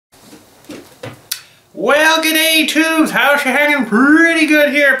Well, g'day tubes, how's you hanging? Pretty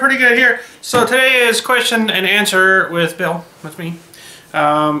good here. So today is question and answer with Bill, with me.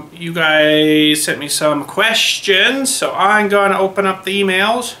 You guys sent me some questions, so I'm going to open up the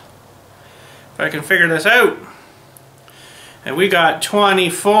emails if I can figure this out. And we got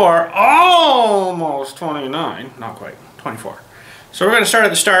 24, almost 29, not quite, 24. So we're going to start at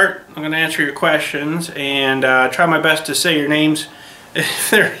the start. I'm going to answer your questions and try my best to say your names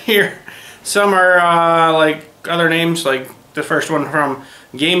if they're here. Some are like other names, like the first one from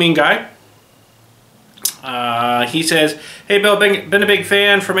Gaming Guy. He says, "Hey Bill, been a big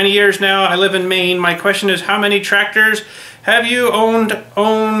fan for many years now. I live in Maine. My question is, how many tractors have you owned?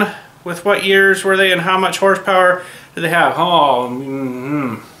 With what years were they, and how much horsepower do they have?" Oh,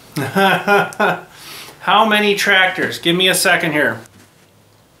 how many tractors? Give me a second here.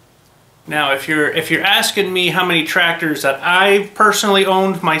 Now, if you're asking me how many tractors that I personally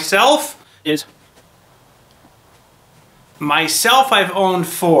owned myself, I've owned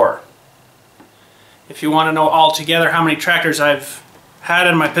 4. If you want to know altogether how many tractors I've had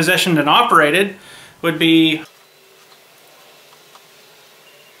in my possession and operated, would be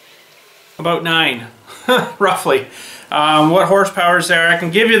about 9, roughly. What horsepower is there? I can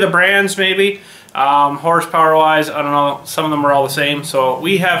give you the brands maybe. Horsepower wise, I don't know, some of them are all the same. So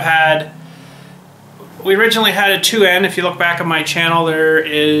we originally had a 2N. If you look back on my channel, there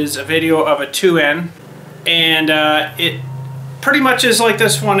is a video of a 2N, and it pretty much is like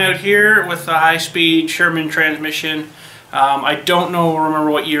this one out here with the high-speed Sherman transmission. I don't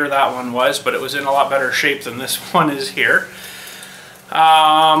remember what year that one was, but it was in a lot better shape than this one is here.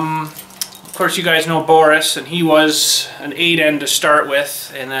 Of course, you guys know Boris, and he was an 8N to start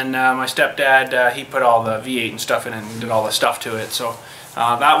with, and then my stepdad, he put all the V8 and stuff in it and did all the stuff to it. So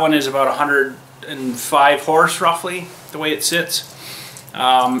that one is about 105 horse roughly, the way it sits.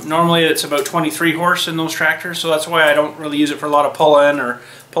 Normally it's about 23 horse in those tractors, so that's why I don't really use it for a lot of pull-in or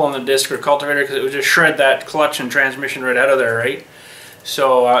pulling the disc or cultivator, because it would just shred that clutch and transmission right out of there, right?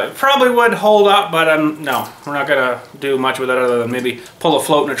 So it probably would hold up, but no, we're not going to do much with it other than maybe pull a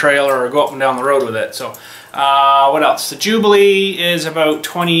float in a trailer or go up and down the road with it. So what else? The Jubilee is about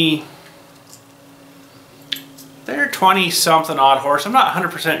 20... They're 20 something odd horse. I'm not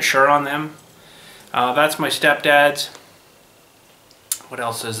 100% sure on them. That's my stepdad's. What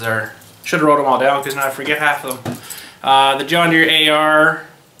else is there? Should have wrote them all down because now I forget half of them. The John Deere AR,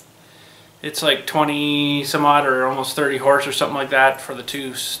 it's like 20 some odd or almost 30 horse or something like that for the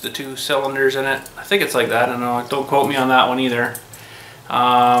two cylinders in it. I think it's like that. I don't know. Don't quote me on that one either.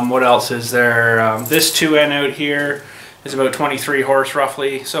 What else is there? This 2N out here is about 23 horse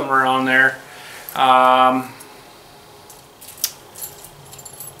roughly, somewhere around there.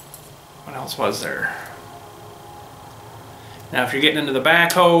 What else was there? Now, if you're getting into the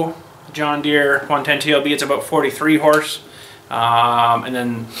backhoe, John Deere 110 TLB, it's about 43 horse. And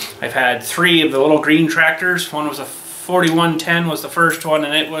then I've had 3 of the little green tractors. One was a 4110 was the first one,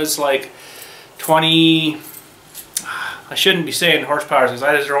 and it was like 20... I shouldn't be saying horsepower because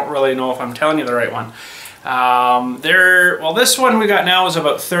I just don't really know if I'm telling you the right one. Well, this one we got now is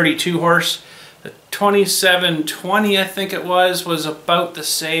about 32 horse. The 2720, I think it was about the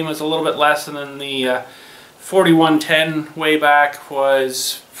same. It was a little bit less, and then the 4110 way back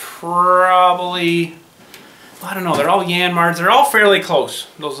was probably, I don't know, they're all Yanmards. They're all fairly close,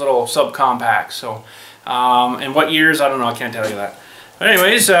 those little subcompacts. So, and what years, I don't know, I can't tell you that. But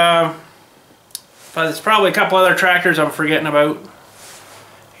anyways, but there's probably a couple other tractors I'm forgetting about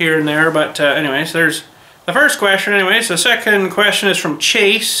here and there. But anyways, there's the first question. Anyways, the second question is from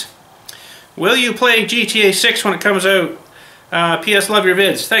Chase. Will you play GTA 6 when it comes out? P.S. Love your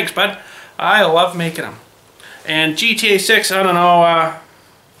vids. Thanks, bud. I love making them. And GTA 6, I don't know,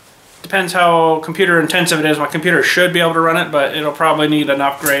 depends how computer intensive it is. My computer should be able to run it, but it'll probably need an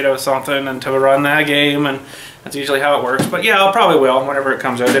upgrade of something and to run that game, and that's usually how it works. But yeah, I probably will whenever it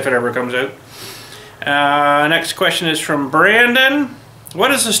comes out, if it ever comes out. Next question is from Brandon. What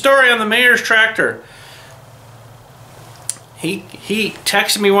is the story on the mayor's tractor? He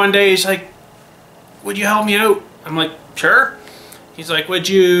texted me one day, he's like, "Would you help me out?" I'm like, "Sure." He's like, "Would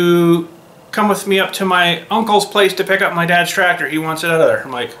you come with me up to my uncle's place to pick up my dad's tractor? He wants it out of there."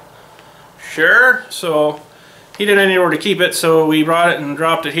 I'm like, "Sure." So he didn't have anywhere to keep it, so we brought it and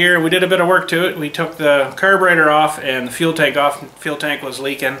dropped it here. We did a bit of work to it. We took the carburetor off and the fuel tank off. The fuel tank was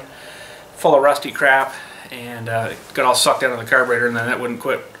leaking, full of rusty crap, and it got all sucked out of the carburetor, and then it wouldn't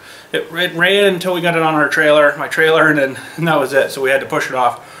quit. It ran until we got it on our trailer, my trailer, and then that was it. So we had to push it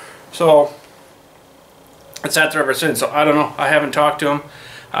off. So it's sat there ever since. So I don't know. I haven't talked to him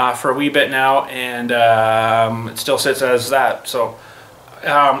for a wee bit now, and it still sits as that. So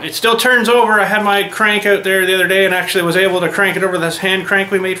it still turns over. I had my crank out there the other day and actually was able to crank it over this hand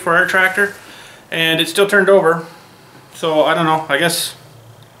crank we made for our tractor, and it still turned over. So I don't know, I guess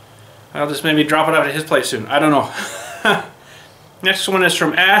I'll just maybe drop it out at his place soon. I don't know. Next one is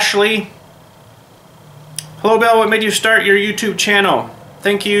from Ashley. Hello Bill, what made you start your YouTube channel?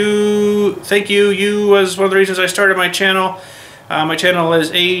 Thank you. You was one of the reasons I started my channel. My channel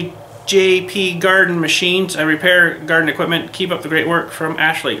is AJP Garden Machines. I repair garden equipment. Keep up the great work, from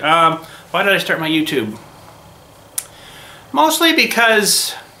Ashley. Why did I start my YouTube? Mostly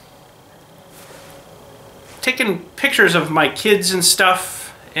because taking pictures of my kids and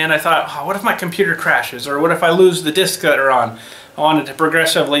stuff, and I thought, oh, what if my computer crashes, or what if I lose the disc that are on? I wanted to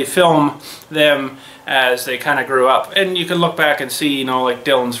progressively film them as they kind of grew up, and you can look back and see, you know, like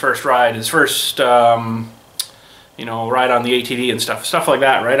Dylan's first ride, his first you know, ride on the ATV and stuff like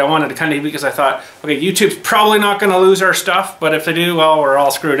that, right? I wanted to kind of, because I thought, okay, YouTube's probably not going to lose our stuff, but if they do, well, we're all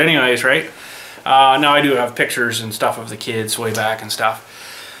screwed anyways, right? Now I do have pictures and stuff of the kids way back and stuff.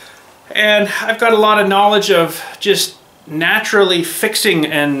 And I've got a lot of knowledge of just naturally fixing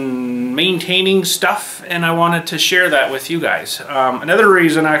and maintaining stuff, and I wanted to share that with you guys. Another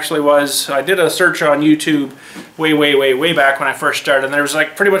reason actually was I did a search on YouTube way back when I first started, and there was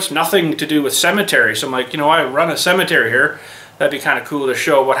like pretty much nothing to do with cemetery. So I'm like, you know, I run a cemetery here. That'd be kind of cool to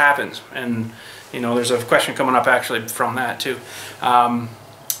show what happens. And you know, there's a question coming up actually from that too.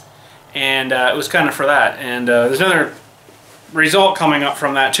 It was kind of for that. And there's another result coming up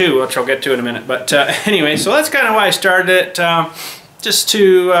from that too, which I'll get to in a minute. But anyway, so that's kind of why I started it, just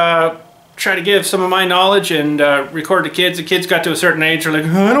to try to give some of my knowledge and record the kids. The kids got to a certain age, they're like,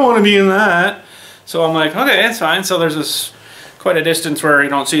 oh, I don't want to be in that. So I'm like, okay, that's fine. So there's this quite a distance where you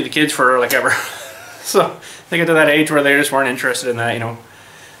don't see the kids for like ever. So they get to that age where they just weren't interested in that, you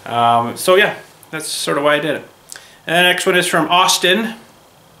know. So yeah, that's sort of why I did it. And the next one is from Austin.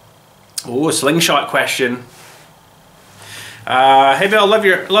 Oh, a slingshot question. Hey Bill, love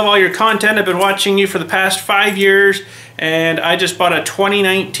all your content. I've been watching you for the past 5 years, and I just bought a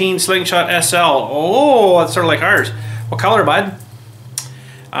 2019 Slingshot SL. Oh, that's sort of like ours. What color, bud?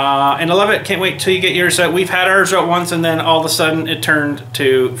 And I love it. Can't wait till you get yours out. We've had ours out once, and then all of a sudden it turned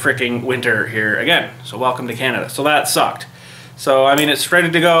to freaking winter here again. So welcome to Canada. So that sucked. So I mean, it's ready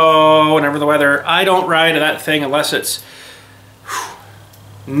to go whenever the weather. I don't ride that thing unless it's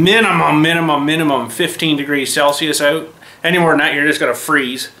minimum 15 degrees Celsius out. Any more than that, you're just gonna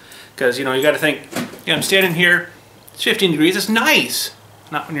freeze, because you know, you got to think, yeah, I'm standing here, it's 15 degrees, it's nice.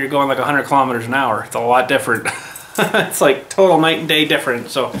 Not when you're going like 100 kilometers an hour. It's a lot different. It's like total night and day different.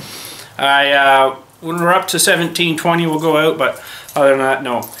 So when we're up to 17, 20, we'll go out, but other than that,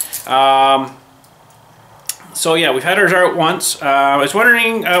 no. So yeah, we've had ours out once. I was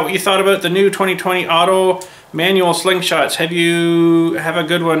wondering what you thought about the new 2020 auto manual slingshots. Have a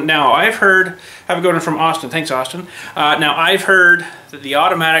good one now? I've heard, have a good one from Austin. Thanks, Austin. Now I've heard that the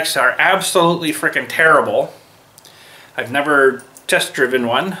automatics are absolutely freaking terrible. I've never test drove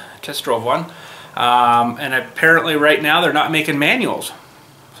one, and apparently right now they're not making manuals.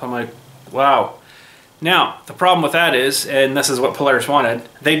 So I'm like, wow. Now the problem with that is, and this is what Polaris wanted,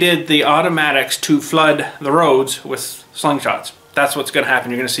 they did the automatics to flood the roads with slingshots. That's what's going to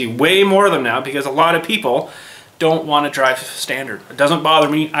happen. You're going to see way more of them now, because a lot of people don't want to drive standard. It doesn't bother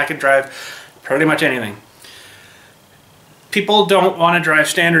me. I could drive pretty much anything. People don't want to drive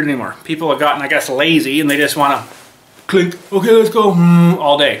standard anymore. People have gotten, I guess, lazy, and they just want to clink, okay, let's go,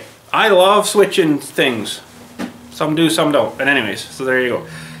 all day. I love switching things. Some do, some don't. But anyways, so there you go.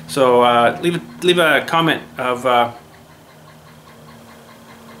 So leave a comment of... oh,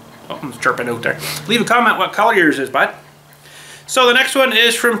 I'm chirping out there. Leave a comment what color yours is, bud. So the next one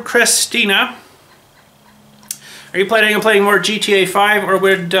is from Christina. Are you planning on playing more GTA 5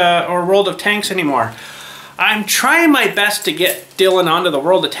 or World of Tanks anymore? I'm trying my best to get Dylan onto the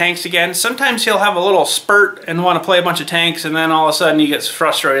World of Tanks again. Sometimes he'll have a little spurt and want to play a bunch of tanks, and then all of a sudden he gets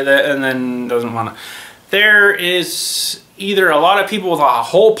frustrated and then doesn't want to. There is either a lot of people with a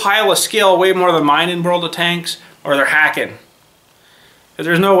whole pile of skill, way more than mine in World of Tanks, or they're hacking. Because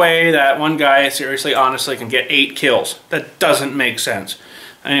there's no way that one guy, seriously, honestly, can get 8 kills. That doesn't make sense.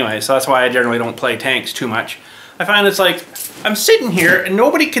 Anyway, so that's why I generally don't play tanks too much. I find it's like, I'm sitting here and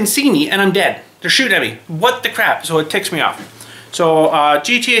nobody can see me and I'm dead. They're shooting at me. What the crap? So it ticks me off. So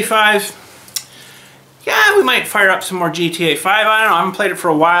GTA 5, yeah, we might fire up some more GTA 5. I don't know, I haven't played it for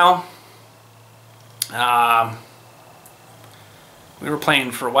a while. We were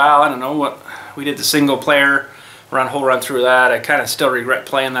playing for a while. I don't know what, we did the single player whole run through that. I kind of still regret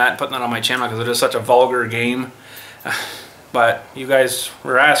playing that, putting that on my channel, because it is such a vulgar game. But you guys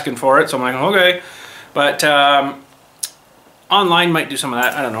were asking for it, so I'm like, okay. But online might do some of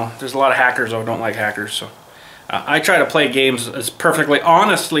that. I don't know. There's a lot of hackers though. Don't like hackers. So I try to play games as perfectly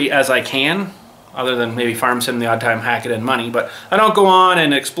honestly as I can, other than maybe farm sim the odd time, hack it in money. But I don't go on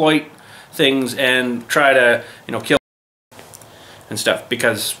and exploit things and try to, you know, kill and stuff,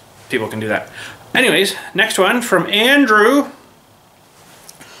 because people can do that. Anyways, next one from Andrew.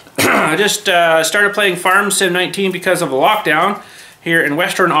 I just started playing Farm Sim 19 because of the lockdown here in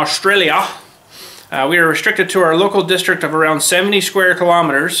Western Australia. We are restricted to our local district of around 70 square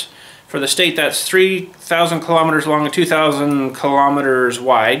kilometers. For the state, that's 3,000 kilometers long and 2,000 kilometers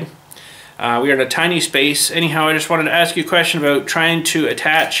wide. We are in a tiny space. Anyhow, I just wanted to ask you a question about trying to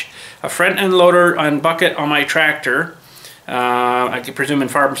attach a front end loader and bucket on my tractor. I could presume in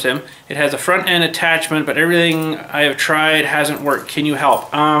Farm Sim. It has a front end attachment, but everything I have tried hasn't worked. Can you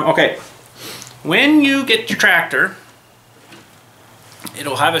help? Okay. When you get your tractor,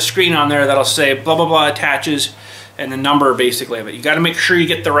 it'll have a screen on there that'll say blah blah blah attaches and the number basically of it. You got to make sure you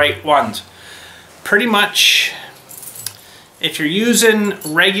get the right ones. Pretty much, if you're using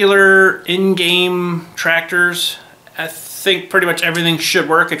regular in-game tractors, I think pretty much everything should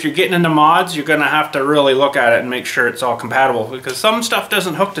work. If you're getting into mods, you're gonna have to really look at it and make sure it's all compatible, because some stuff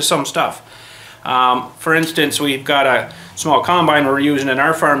doesn't hook to some stuff. For instance, we've got a small combine we're using in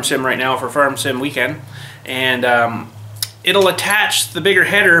our Farm Sim right now for Farm Sim weekend, and it'll attach the bigger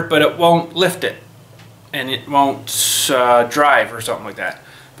header, but it won't lift it, and it won't drive or something like that.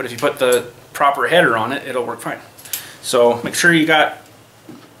 But if you put the proper header on it, it'll work fine. So make sure you got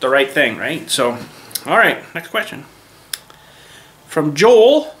the right thing, right? So, all right, next question. From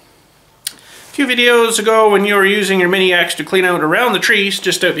Joel. A few videos ago when you were using your mini X to clean out around the trees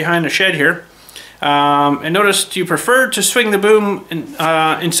just out behind the shed here, I noticed you preferred to swing the boom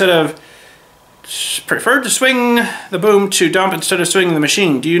preferred to swing the boom to dump instead of swinging the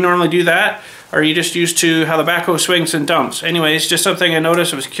machine. Do you normally do that, or are you just used to how the backhoe swings and dumps? Anyways, just something I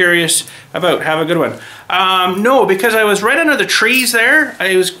noticed I was curious about. Have a good one. No, because I was right under the trees there.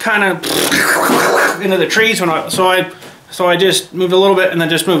 I was kind of into the trees when so I just moved a little bit and then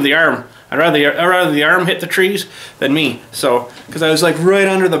just moved the arm. I'd rather the arm hit the trees than me. So, because I was like right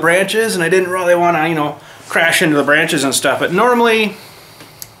under the branches and I didn't really want to, you know, crash into the branches and stuff. But normally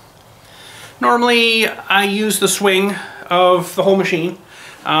I use the swing of the whole machine.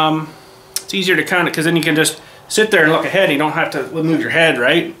 It's easier to kind of, because then you can just sit there and look ahead. You don't have to move your head,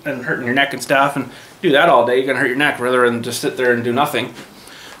 right? And hurting your neck and stuff. And do that all day, you're gonna hurt your neck rather than just sit there and do nothing.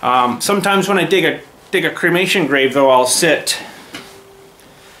 Sometimes when I dig a cremation grave though, I'll sit.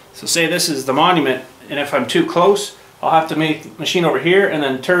 So say this is the monument, and if I'm too close, I'll have to make the machine over here and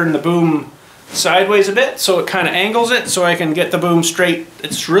then turn the boom sideways a bit so it kind of angles it so I can get the boom straight.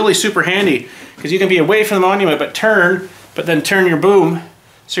 It's really super handy because you can be away from the monument but then turn your boom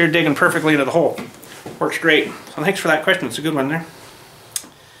so you're digging perfectly into the hole. Works great. So thanks for that question. It's a good one there.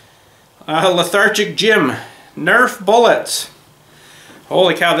 Lethargic Jim. Nerf bullets.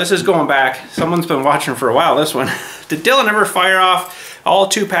 Holy cow, this is going back. Someone's been watching for a while, this one. Did Dylan ever fire off all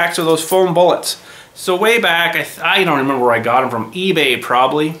 2 packs of those foam bullets? So way back, I don't remember where I got them from. eBay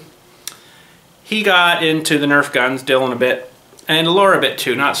probably. He got into the Nerf guns, Dylan a bit, and Laura a bit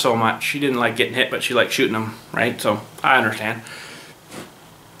too, not so much. She didn't like getting hit, but she liked shooting them, right? So I understand.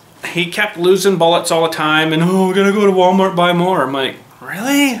 He kept losing bullets all the time, and oh, we're gonna go to Walmart, buy more. I'm like,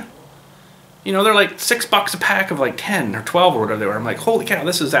 really? You know, they're like $6 a pack of like 10 or 12 or whatever they were. I'm like, holy cow,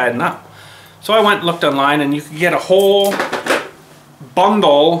 this is adding up. So I went and looked online, and you could get a whole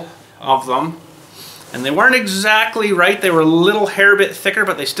bundle of them. And they weren't exactly right. They were a little hair bit thicker,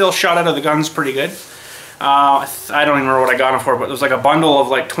 but they still shot out of the guns pretty good. I don't even remember what I got them for, but it was like a bundle of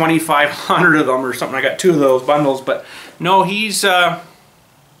like 2,500 of them or something. I got 2 of those bundles, but no, he's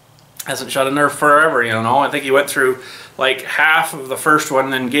hasn't shot a Nerf forever, you know. I think he went through like half of the first one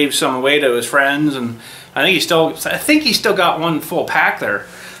and then gave some away to his friends, and I think he still got 1 full pack there,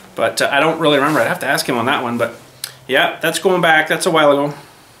 but I don't really remember. I'd have to ask him on that one, but yeah, that's going back. That's a while ago.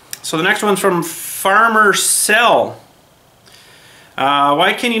 So the next one's from Farmer Cell.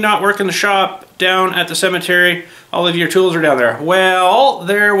 Why can you not work in the shop down at the cemetery? All of your tools are down there. Well,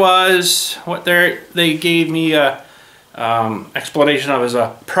 there was what they gave me a explanation of as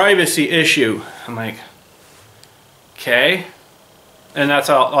a privacy issue. I'm like, okay, and that's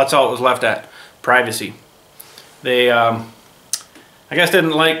all it was left at, privacy. They I guess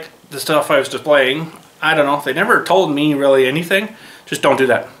didn't like the stuff I was displaying. I don't know. They never told me really anything. Just don't do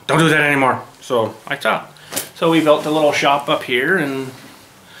that. Don't do that anymore. So I stopped. So we built a little shop up here, and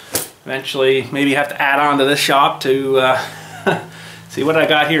eventually maybe have to add on to this shop to see what I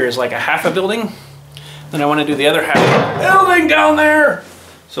got here is like a half a building. Then I want to do the other half of the building down there.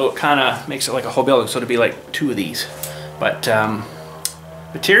 So it kind of makes it like a whole building. So it'd be like 2 of these. But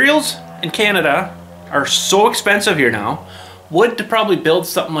materials in Canada are so expensive here now. Wood to probably build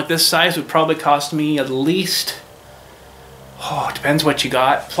something like this size would probably cost me at least, oh, it depends what you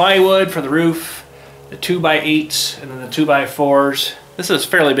got. Plywood for the roof, the 2x8s, and then the 2x4s. This is a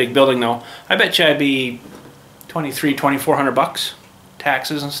fairly big building though. I bet you I'd be $2,400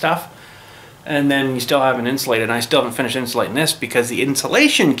 taxes and stuff. And then you still haven't insulated, and I still haven't finished insulating this because the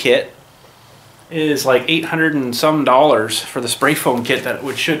insulation kit is like $800 and some for the spray foam kit that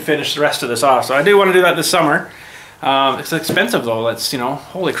should finish the rest of this off. So I do want to do that this summer. It's expensive though. It's, you know,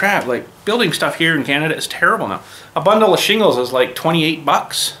 holy crap, like building stuff here in Canada is terrible now. A bundle of shingles is like 28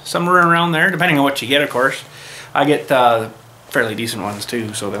 bucks, somewhere around there, depending on what you get, of course. I get fairly decent ones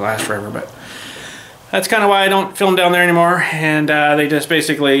too, so they last forever, but that's kind of why I don't film down there anymore. And they just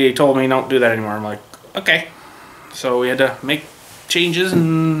basically told me don't do that anymore. I'm like, okay. So we had to make changes,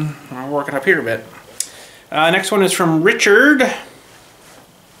 and we're working up here a bit. Next one is from Richard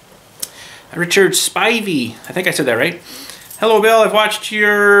Spivey. I think I said that right. Hello, Bill. I've watched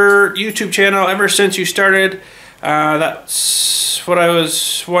your YouTube channel ever since you started. That's what I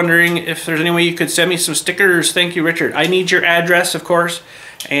was wondering, if there's any way you could send me some stickers. Thank you, Richard. I need your address, of course,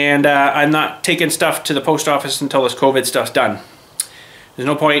 and I'm not taking stuff to the post office until this COVID stuff's done. There's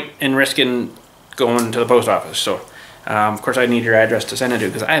no point in risking going to the post office. So, of course, I need your address to send it to,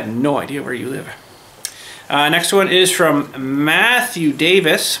 because I have no idea where you live. Next one is from Matthew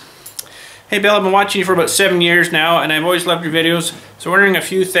Davis. Hey Bill, I've been watching you for about 7 years now, and I've always loved your videos. So wondering a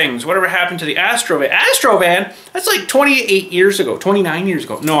few things. Whatever happened to the Astrovan? Astrovan? That's like 28 years ago, 29 years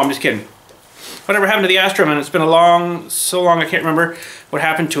ago. No, I'm just kidding. Whatever happened to the Astrovan? It's been so long I can't remember what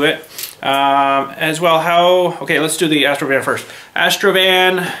happened to it. As well, how, okay, let's do the Astrovan first.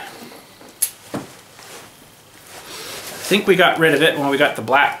 Astrovan, I think we got rid of it when we got the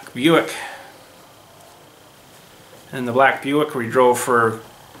black Buick. And the black Buick we drove for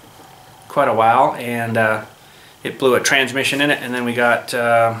quite a while, and it blew a transmission in it, and then we got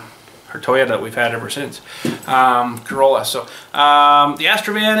our Toyota that we've had ever since, Corolla. So the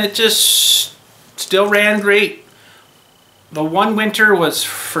Astrovan, it just still ran great. The one winter was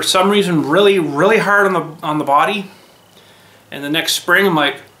for some reason really hard on the body, and the next spring I'm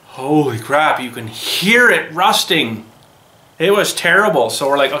like, holy crap, you can hear it rusting. It was terrible. So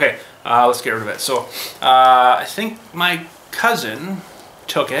we're like, okay, let's get rid of it. So I think my cousin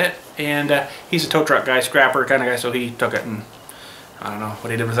took it, and he's a tow truck guy, scrapper kind of guy, so he took it, and I don't know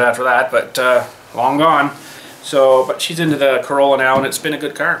what he did with it after that, but long gone. So, but she's into the Corolla now, and it's been a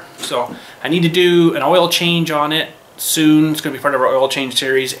good car. So I need to do an oil change on it soon. It's going to be part of our oil change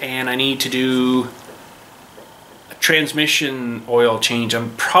series, and I need to do a transmission oil change.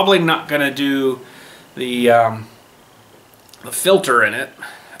 I'm probably not going to do the filter in it.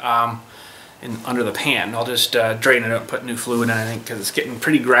 Under the pan. I'll just drain it up, put new fluid in, I think, because it's getting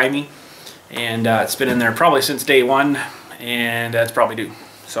pretty grimy, and it's been in there probably since day one, and it's probably due.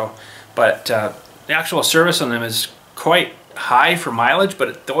 So, but the actual service on them is quite high for mileage,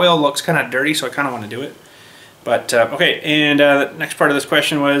 but the oil looks kind of dirty, so I kind of want to do it. But okay, and the next part of this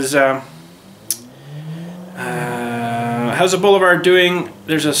question was, how's the Boulevard doing?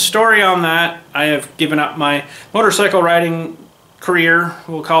 There's a story on that. I have given up my motorcycle riding career,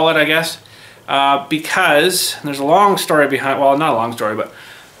 we'll call it, I guess. Because there's a long story behind, well, not a long story, but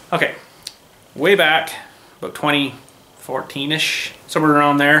okay, way back about 2014-ish, somewhere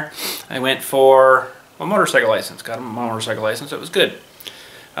around there, I went for a motorcycle license, got a motorcycle license. It was good.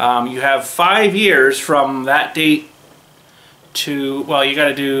 You have 5 years from that date to, well, you got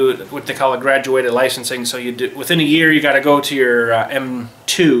to do what they call a graduated licensing. So you do, within a year you got to go to your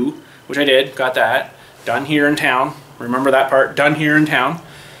M2, which I did, got that done here in town. Remember that part, done here in town.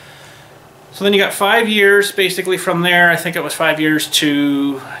 So then you got 5 years basically from there. I think it was 5 years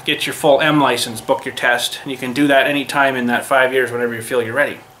to get your full M license, book your test, and you can do that anytime in that 5 years whenever you feel you're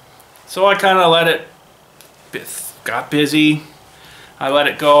ready. So I kind of let it, got busy. I let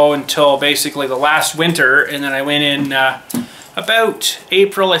it go until basically the last winter, and then I went in about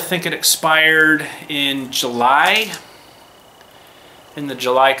April. I think it expired in July. In the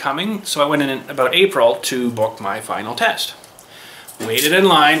July coming, so I went in about April to book my final test. Waited in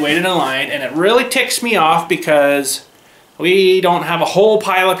line, and it really ticks me off because we don't have a whole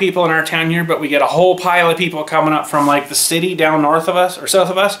pile of people in our town here, but we get a whole pile of people coming up from like the city down north of us or south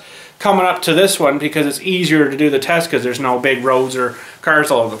of us, coming up to this one because it's easier to do the test because there's no big roads or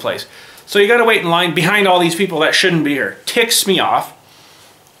cars all over the place. So you gotta wait in line behind all these people that shouldn't be here. Ticks me off.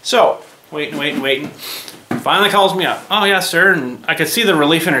 So, waiting. Finally calls me up. Oh, yes, sir. And I could see the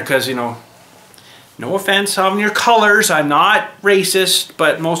relief in her because, you know, no offense on your colors. I'm not racist,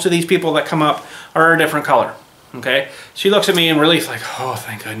 but most of these people that come up are a different color. Okay, she looks at me in relief, like, oh,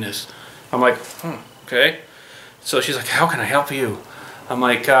 thank goodness. I'm like, okay. So she's like, how can I help you? I'm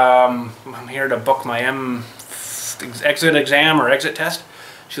like, I'm here to book my exit exam or exit test.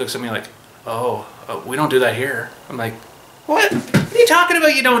 She looks at me like, oh, we don't do that here. I'm like, what? What are you talking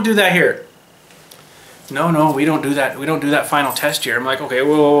about? You don't do that here? No, we don't do that. We don't do that final test here. I'm like, okay,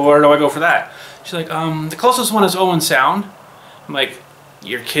 well, where do I go for that? She's like, the closest one is Owen Sound. I'm like,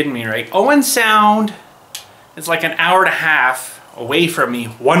 you're kidding me, right? Owen Sound is like an hour and a half away from me,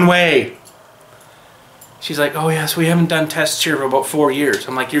 one way. She's like, oh yes, we haven't done tests here for about 4 years.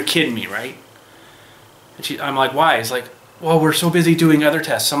 I'm like, you're kidding me, right? And I'm like, why? It's like, well, we're so busy doing other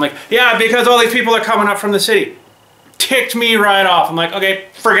tests. I'm like, yeah, because all these people are coming up from the city. Ticked me right off. I'm like, okay,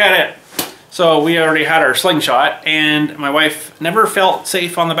 forget it. So we already had our slingshot, and my wife never felt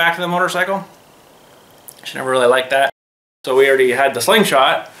safe on the back of the motorcycle. She never really liked that. So we already had the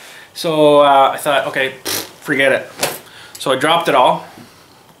slingshot. So I thought, okay, forget it. So I dropped it all,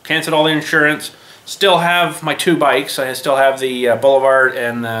 canceled all the insurance, still have my 2 bikes. I still have the Boulevard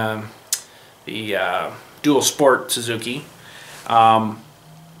and the dual sport Suzuki. But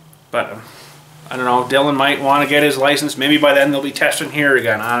I don't know, Dylan might want to get his license. Maybe by then they'll be testing here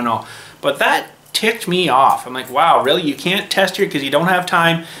again. I don't know. But that ticked me off. I'm like, wow, really? You can't test here because you don't have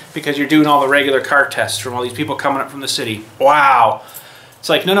time because you're doing all the regular car tests from all these people coming up from the city. Wow. It's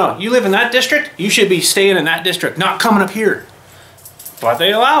like, no, you live in that district, you should be staying in that district, not coming up here. But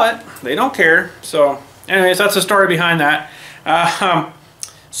they allow it. They don't care. So anyways, that's the story behind that.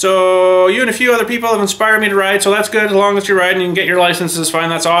 So you and a few other people have inspired me to ride, so that's good. As long as you're riding, you can get your license, is fine.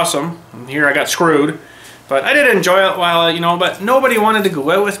 That's awesome. And here I got screwed. But I did enjoy it while, you know, but nobody wanted to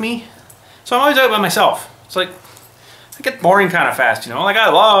go out with me. So I'm always out by myself. It's like, I get boring kind of fast, you know. Like,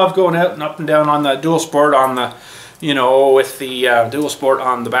 I love going out and up and down on the dual sport on the, you know, with the dual sport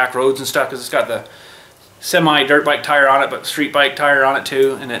on the back roads and stuff, because it's got the semi dirt bike tire on it, but street bike tire on it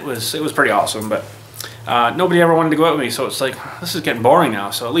too, and it was pretty awesome. But nobody ever wanted to go out with me, so it's like, this is getting boring now.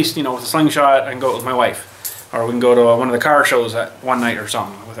 So at least, you know, with a slingshot, I can go out with my wife, or we can go to one of the car shows at one night or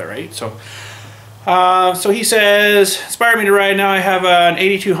something with it, right? So so he says, inspired me to ride. Now I have an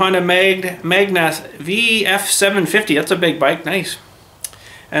 82 Honda Magna VF750. That's a big bike. Nice.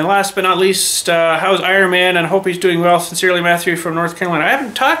 And last but not least, how's Iron Man? And I hope he's doing well. Sincerely, Matthew from North Carolina. I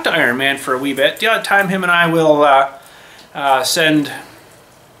haven't talked to Iron Man for a wee bit. The odd time him and I will send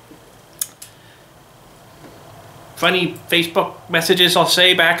funny Facebook messages, I'll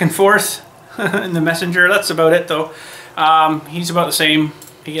say, back and forth in the messenger. That's about it, though. He's about the same.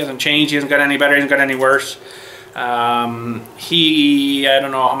 He hasn't changed. He hasn't got any better. He hasn't got any worse. I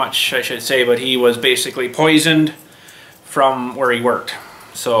don't know how much I should say, but he was basically poisoned from where he worked.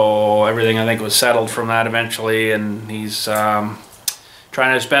 So everything, I think, was settled from that eventually, and he's trying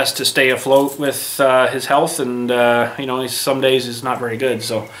his best to stay afloat with his health, and you know, some days is not very good.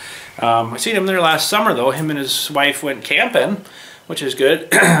 So I seen him there last summer, though. Him and his wife went camping, which is good.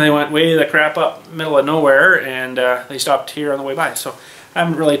 They went way the crap up middle of nowhere, and they stopped here on the way by. So I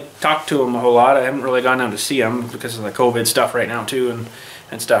haven't really talked to him a whole lot. I haven't really gone down to see him because of the COVID stuff right now too,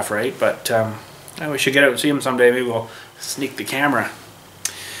 and stuff, right? But we should get out and see him someday. Maybe we'll sneak the camera.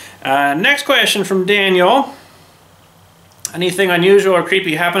 Next question from Daniel. Anything unusual or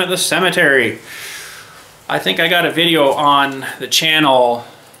creepy happen at the cemetery? I think I got a video on the channel.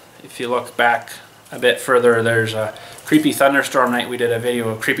 If you look back a bit further, there's a creepy thunderstorm night. We did a video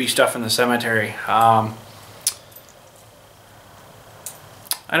of creepy stuff in the cemetery. I'd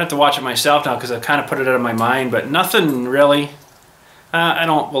have to watch it myself now because I kind of put it out of my mind, but nothing really. I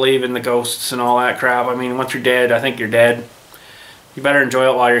don't believe in the ghosts and all that crap. I mean, once you're dead, I think you're dead. You better enjoy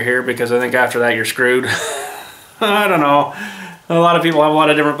it while you're here, because I think after that you're screwed. I don't know. A lot of people have a lot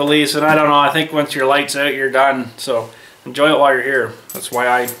of different beliefs, and I don't know. I think once your light's out, you're done. So enjoy it while you're here. That's why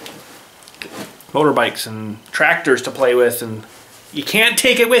I get motorbikes and tractors to play with, and you can't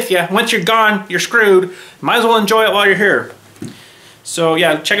take it with you. Once you're gone, you're screwed. Might as well enjoy it while you're here. So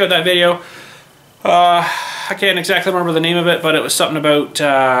yeah, check out that video. I can't exactly remember the name of it, but it was something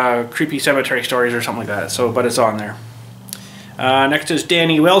about creepy cemetery stories or something like that. So, but it's on there. Next is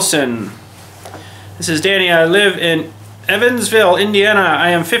Danny Wilson. This is Danny. I live in Evansville, Indiana. I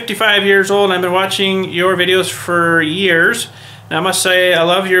am 55 years old and I've been watching your videos for years. And I must say I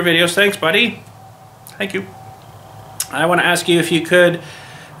love your videos. Thanks, buddy. Thank you. I want to ask you if you could,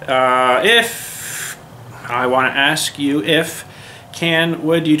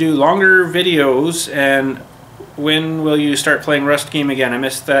 would you do longer videos, and when will you start playing Rust game again? I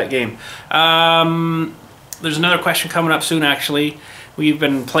missed that game. There's another question coming up soon, actually. We've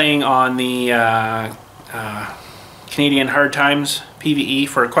been playing on the Canadian Hard Times PvE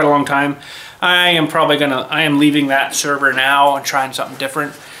for quite a long time. I am leaving that server now and trying something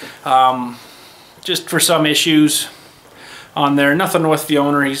different. Just for some issues on there. Nothing with the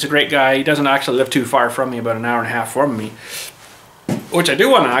owner. He's a great guy. He doesn't actually live too far from me, about an hour and a half from me, which I do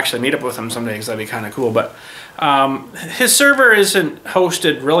want to actually meet up with him someday because that'd be kind of cool. But his server isn't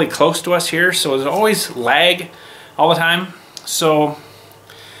hosted really close to us here, so there's always lag all the time. So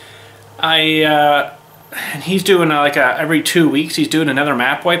and he's doing like every 2 weeks he's doing another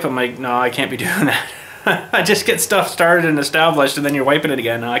map wipe. I'm like, no, I can't be doing that. I just get stuff started and established and then you're wiping it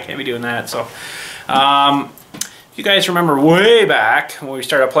again. No, I can't be doing that. So you guys remember way back when we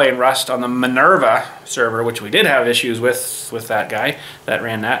started playing Rust on the Minerva server, which we did have issues with that guy that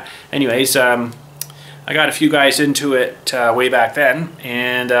ran that. Anyways, I got a few guys into it way back then,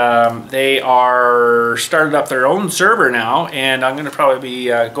 and they are started up their own server now, and I'm going to probably be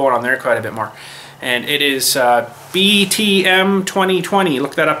going on there quite a bit more. And it is BTM 2020.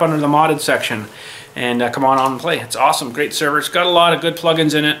 Look that up under the modded section, and come on and play. It's awesome, great server. It's got a lot of good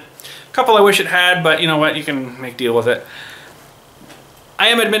plugins in it. A couple I wish it had, but you know what, you can make deal with it. I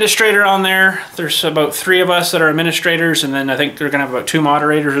am administrator on there. There's about 3 of us that are administrators, and then I think they're gonna have about 2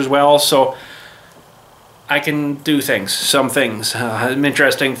 moderators as well, so I can do things, some things,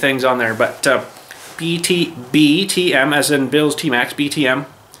 interesting things on there. But BTM as in BILLSTMAXX, BTM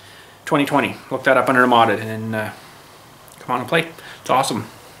 2020. Look that up under modded and come on and play. It's awesome.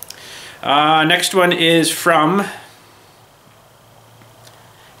 Next one is from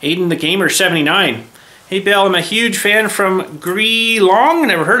Aiden the Gamer 79. Hey Bill, I'm a huge fan from Geelong.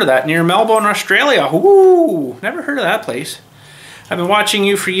 Never heard of that. Near Melbourne, Australia. Ooh, never heard of that place. I've been watching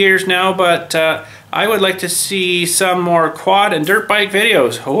you for years now, but I would like to see some more quad and dirt bike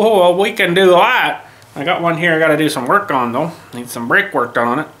videos. Oh, well, we can do that. I got one here I got to do some work on though. Need some brake work done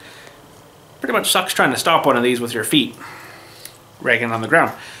on it. Pretty much sucks trying to stop one of these with your feet ragging on the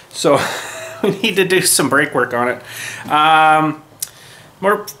ground. So we need to do some brake work on it.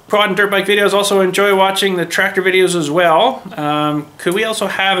 More quad and dirt bike videos. Also enjoy watching the tractor videos as well. Could we also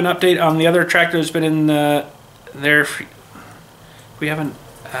have an update on the other tractor that's been in there? We haven't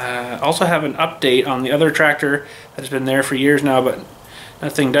also have an update on the other tractor that's been there for years now, but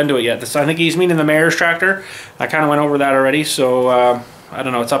nothing done to it yet. I think he's meaning the mayor's tractor. I kind of went over that already, so I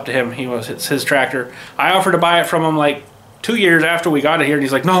don't know. It's up to him. It's his tractor. I offered to buy it from him like 2 years after we got it here, and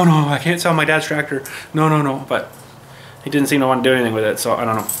he's like, no, I can't sell my dad's tractor. No. But he didn't seem to want to do anything with it, so I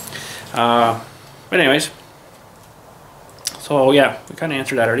don't know. But anyways, so yeah, we kind of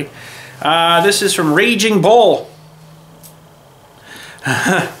answered that already. This is from Raging Bull.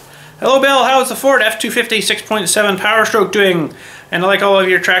 Hello Bill, how's the Ford F-250 6.7 Power Stroke doing? And I like all of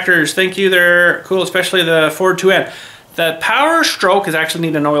your tractors. Thank you, they're cool, especially the Ford 2N. The Power Stroke is actually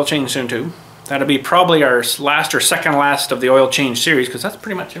need an oil change soon too. That'll be probably our last or second last of the oil change series, because that's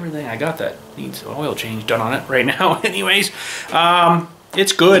pretty much everything I got that needs oil change done on it right now. Anyways,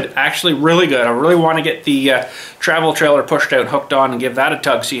 it's good, actually really good. I really want to get the travel trailer pushed out, hooked on, and give that a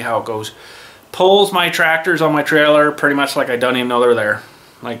tug, see how it goes. Pulls my tractors on my trailer pretty much like I don't even know they're there.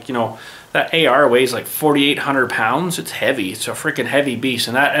 Like, you know, that AR weighs like 4,800 pounds. It's heavy. It's a freaking heavy beast.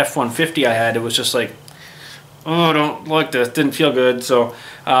 And that F-150 I had, it was just like, oh, I don't like this. Didn't feel good. So,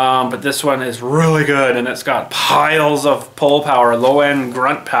 but this one is really good, and it's got piles of pull power, low-end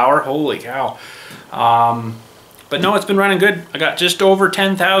grunt power. Holy cow. But no, it's been running good. I got just over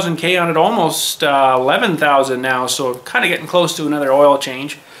 10,000 K on it, almost 11,000 now. So kind of getting close to another oil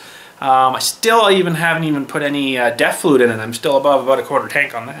change. I still haven't even put any DEF fluid in it. I'm still above about a quarter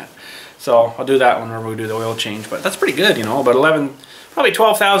tank on that. So I'll do that whenever we do the oil change. But that's pretty good, you know, about probably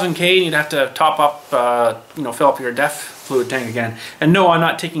 12,000 K, and you'd have to top up, you know, fill up your DEF fluid tank again. And no, I'm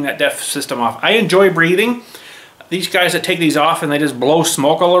not taking that DEF system off. I enjoy breathing. These guys that take these off and they just blow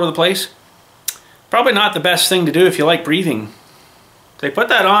smoke all over the place, probably not the best thing to do if you like breathing. They put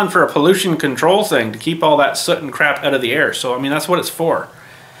that on for a pollution control thing to keep all that soot and crap out of the air. So, I mean, that's what it's for.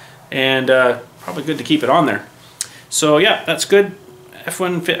 And probably good to keep it on there. So, yeah, that's good.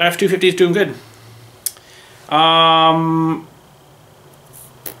 F-250 is doing good.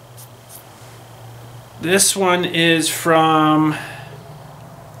 This one is from...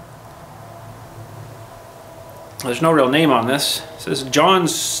 There's no real name on this. It says John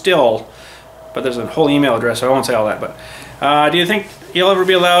Still, but there's a whole email address, so I won't say all that. But do you think you'll ever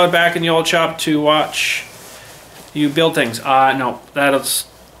be allowed back in the old shop to watch you build things? No,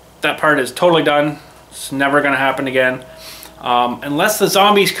 that part is totally done. It's never going to happen again. Unless the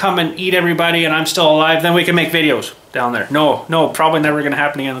zombies come and eat everybody and I'm still alive, then we can make videos down there. No, probably never going to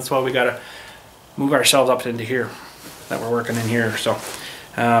happen again. That's why we got to move ourselves up into here, that we're working in here. So,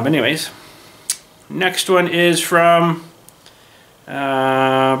 anyways, next one is from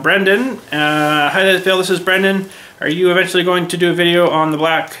Brendan, hi Bill, this is Brendan. Are you eventually going to do a video on the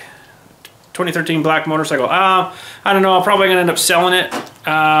 2013 black motorcycle? I don't know, I'm probably going to end up selling it.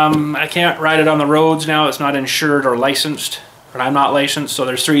 I can't ride it on the roads now. It's not insured or licensed, but I'm not licensed, so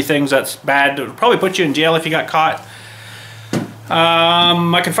there's 3 things that's bad. It would probably put you in jail if you got caught.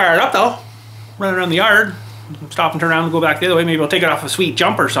 I can fire it up though, run around the yard, stop and turn around and go back the other way. Maybe I'll take it off a sweet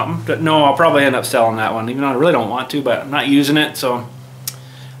jump or something. But no, I'll probably end up selling that one, even though I really don't want to, but I'm not using it, so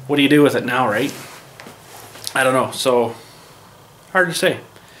what do you do with it now, right? I don't know, so hard to say.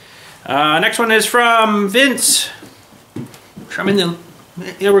 Next one is from Vince.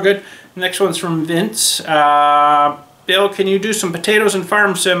 Yeah, we're good. Next one's from Vince. Bill, can you do some potatoes and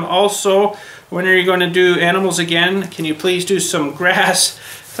farm sim? Also, when are you going to do animals again? Can you please do some grass?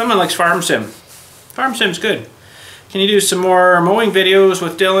 Someone likes farm sim. Farm sim's good. Can you do some more mowing videos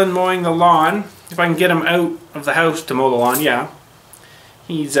with Dylan mowing the lawn? If I can get him out of the house to mow the lawn, yeah.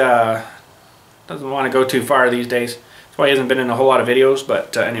 He's doesn't want to go too far these days. That's why he hasn't been in a whole lot of videos,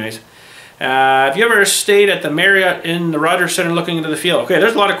 but anyways. Have you ever stayed at the Marriott in the Rogers Center looking into the field? Okay,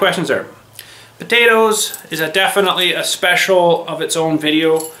 there's a lot of questions there. Potatoes is definitely a special of its own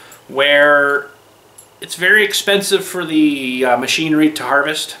video where it's very expensive for the machinery to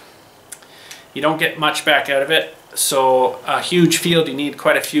harvest. You don't get much back out of it. So a huge field, you need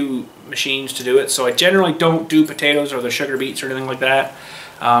quite a few machines to do it. So I generally don't do potatoes or the sugar beets or anything like that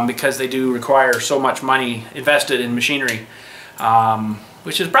because they do require so much money invested in machinery.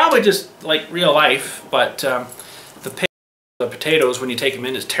 Which is probably just like real life, but the potatoes when you take them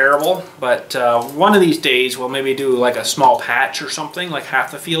in is terrible. But one of these days we'll maybe do like a small patch or something, like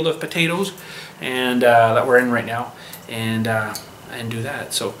half the field of potatoes, and that we're in right now, and do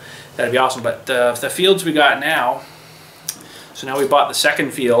that. So that'd be awesome. But the fields we got now, so now we bought the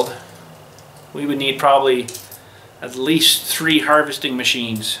second field, we would need probably at least 3 harvesting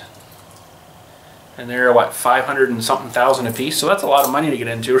machines. And they're what, 500 and something thousand a piece, so that's a lot of money to get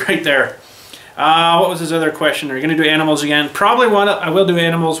into right there. What was his other question? Are you going to do animals again? Probably I will do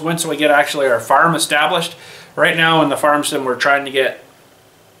animals once we get actually our farm established. Right now in the farm sim we're trying to get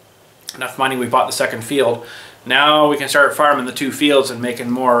enough money. We bought the second field. Now we can start farming the 2 fields and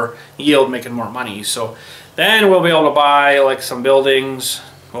making more yield, making more money. So then we'll be able to buy like some buildings.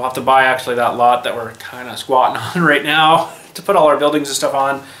 We'll have to buy actually that lot that we're kind of squatting on right now to put all our buildings and stuff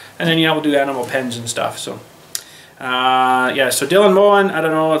on. And then, yeah, we'll do animal pens and stuff. So, yeah, so Dylan mowing, I don't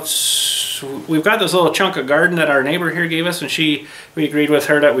know, we've got this little chunk of garden that our neighbor here gave us, and we agreed with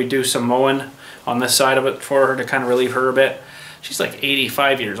her that we do some mowing on this side of it for her to kind of relieve her a bit. She's like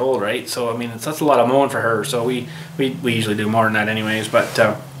 85 years old, right? So, I mean, that's a lot of mowing for her. So we usually do more than that anyways. But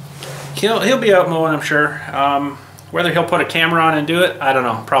he'll be out mowing, I'm sure. Whether he'll put a camera on and do it, I don't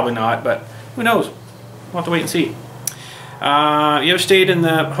know. Probably not, but who knows? We'll have to wait and see. You ever stayed in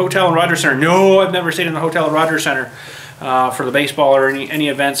the hotel in Rogers Center? No, I've never stayed in the hotel at Rogers Center for the baseball or any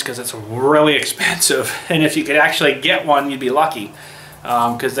events because it's really expensive. And if you could actually get one, you'd be lucky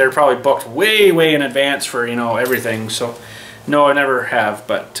because they're probably booked way in advance for, you know, everything. So no, I never have,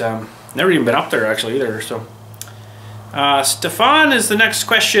 but never even been up there actually either. So Stefan is the next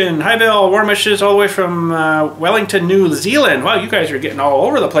question. Hi Bill, warm wishes all the way from Wellington, New Zealand. Wow, you guys are getting all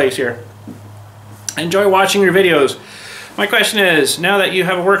over the place here. Enjoy watching your videos. My question is, now that you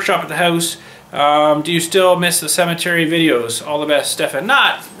have a workshop at the house, do you still miss the cemetery videos? All the best, Stefan.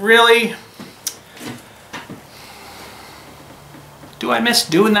 Not really. Do I miss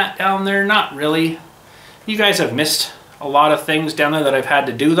doing that down there? Not really. You guys have missed a lot of things down there that I've had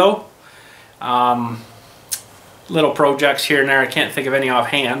to do though. Little projects here and there, I can't think of any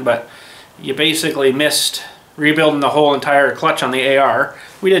offhand, but you basically missed rebuilding the whole entire clutch on the AR.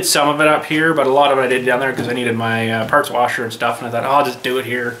 We did some of it up here, but a lot of it I did down there because I needed my parts washer and stuff, and I thought, oh, I'll just do it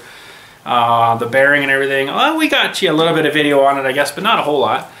here. The bearing and everything, well, we got you a little bit of video on it, I guess, but not a whole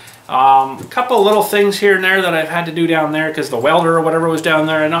lot. A couple little things here and there that I've had to do down there because the welder or whatever was down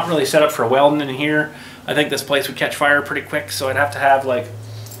there. I'm not really set up for welding in here. I think this place would catch fire pretty quick, so I'd have to have like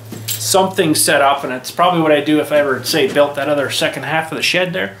something set up, and it's probably what I'd do if I ever, say, built that other second half of the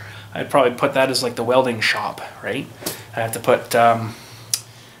shed there. I'd probably put that as like the welding shop, right? I have to put,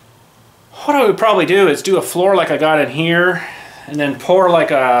 what I would probably do is do a floor like I got in here, and then pour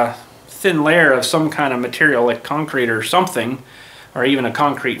like a thin layer of some kind of material like concrete or something, or even a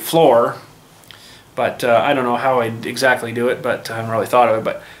concrete floor. But I don't know how I'd exactly do it, but I haven't really thought of it.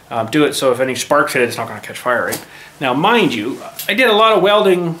 But do it so if any sparks hit it, it's not going to catch fire, right? Now, mind you, I did a lot of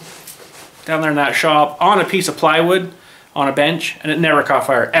welding down there in that shop on a piece of plywood on a bench, and it never caught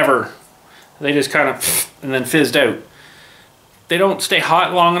fire, ever. They just kind of, and then fizzed out. They don't stay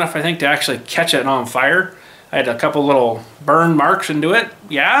hot long enough, I think, to actually catch it on fire. I had a couple little burn marks into it,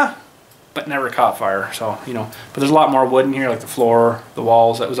 yeah, but never caught fire. So, you know, but there's a lot more wood in here, like the floor, the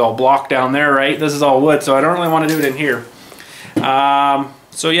walls. That was all block down there, right? This is all wood, so I don't really want to do it in here.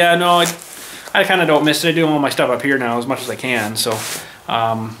 So yeah, no, I kind of don't miss it. I do all my stuff up here now as much as I can. So,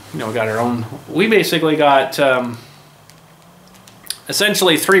 you know, we got our own. We basically got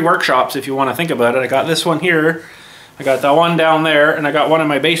essentially 3 workshops, if you want to think about it. I got this one here, I got that one down there, and I got one in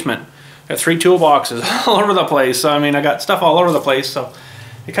my basement. Got 3 toolboxes all over the place. So I mean, I got stuff all over the place. So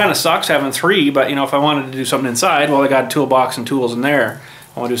it kind of sucks having 3. But you know, if I wanted to do something inside, well, I got a toolbox and tools in there.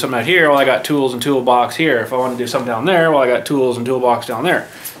 I want to do something out here, well, I got tools and toolbox here. If I want to do something down there, well, I got tools and toolbox down there.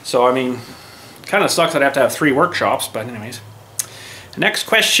 So, I mean, it kind of sucks that I have to have 3 workshops, but anyways. The next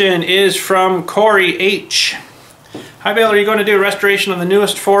question is from Corey H. Hi, Bill, are you going to do a restoration on the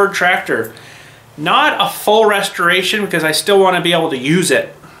newest Ford tractor? Not a full restoration, because I still want to be able to use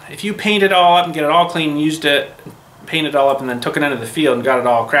it. If you paint it all up and get it all clean and used it, paint it all up and then took it into the field and got it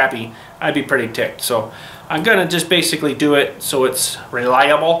all crappy, I'd be pretty ticked. So I'm gonna just basically do it so it's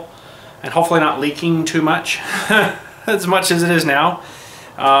reliable and hopefully not leaking too much as much as it is now.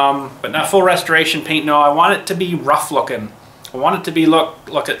 But not full restoration paint. No, I want it to be rough looking. I want it to be look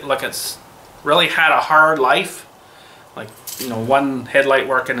it's really had a hard life, like, you know, one headlight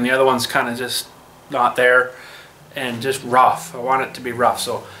working and the other one's kind of just not there, and just rough. I want it to be rough,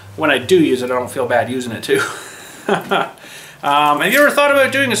 so when I do use it, I don't feel bad using it too. Have you ever thought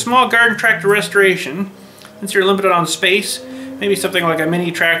about doing a small garden tractor restoration? Since you're limited on space, maybe something like a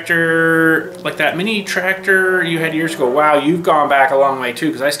mini tractor, like that mini tractor you had years ago. Wow, you've gone back a long way too,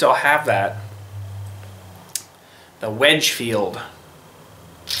 because I still have that. The Wedgefield.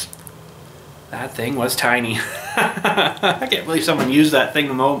 That thing was tiny. I can't believe someone used that thing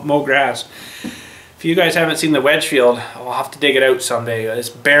to mow grass. If you guys haven't seen the Wedgefield, I'll have to dig it out someday. It's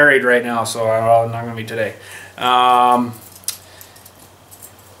buried right now, so I'm not going to be today. That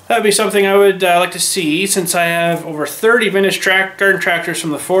would be something I would like to see, since I have over 30 vintage garden tractors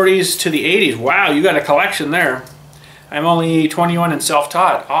from the 40s to the 80s. Wow, you got a collection there. I'm only 21 and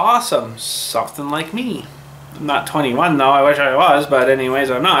self-taught. Awesome. Something like me. I'm not 21 though. I wish I was, but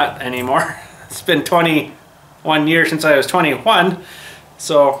anyways, I'm not anymore. It's been 21 years since I was 21,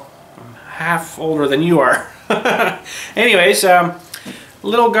 so I'm half older than you are. Anyways,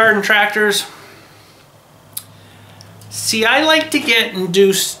 little garden tractors. See, I like to get and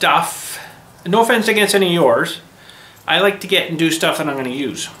do stuff, no offense against any of yours, I like to get and do stuff that I'm going to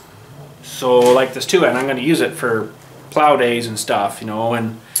use. So like this 2N, I'm going to use it for plow days and stuff, you know,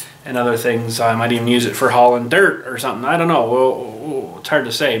 and other things. I might even use it for hauling dirt or something. I don't know. It's hard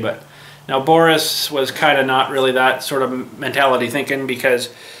to say, but now Boris was kind of not really that sort of mentality thinking,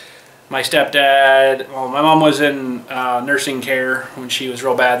 because my stepdad, well, my mom was in nursing care when she was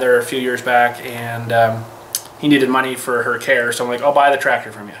real bad there a few years back, and he needed money for her care, so I'm like, I'll buy the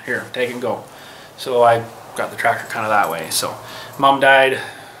tractor from you. Here, take and go. So I got the tractor kind of that way. So Mom died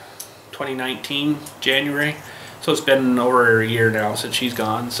 2019, January. So it's been over a year now since she's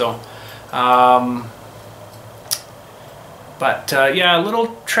gone. So, yeah, a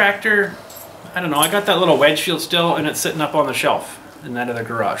little tractor. I don't know. I got that little Wedgefield still, and it's sitting up on the shelf in that other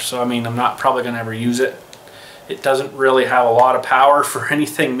garage. So I mean, I'm not probably gonna ever use it. It doesn't really have a lot of power for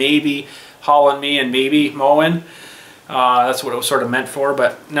anything. Maybe hauling me and maybe mowing. That's what it was sort of meant for,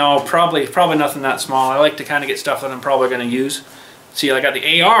 but no, probably nothing that small. I like to kind of get stuff that I'm probably going to use. See, I got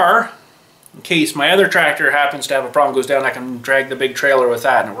the AR in case my other tractor happens to have a problem, goes down, I can drag the big trailer with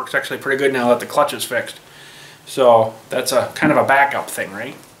that, and it works actually pretty good now that the clutch is fixed. So that's a kind of a backup thing,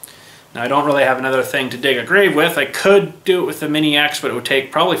 right? Now I don't really have another thing to dig a grave with. I could do it with the Mini X, but it would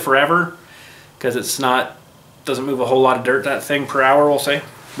take probably forever, because doesn't move a whole lot of dirt, that thing, per hour, we'll say.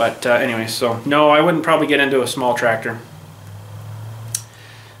 But anyway, so no, I wouldn't probably get into a small tractor.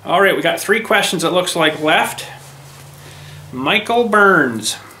 Alright, we got 3 questions it looks like left. Michael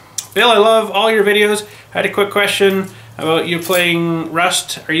Burns. Bill, I love all your videos. I had a quick question about you playing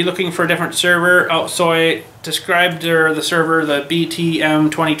Rust. Are you looking for a different server? Oh, so I described the server, the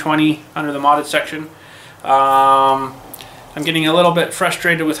BTM 2020, under the modded section. I'm getting a little bit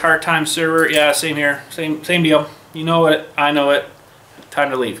frustrated with hard time server. Yeah, same here. Same deal. You know it, I know it. Time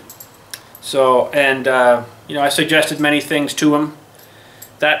to leave. So, and you know, I suggested many things to him.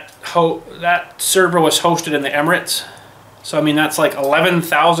 That server was hosted in the Emirates, so I mean that's like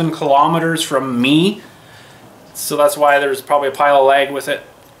 11,000 kilometers from me. So that's why there's probably a pile of lag with it.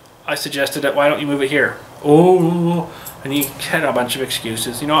 I suggested it. Why don't you move it here? Oh, and he had a bunch of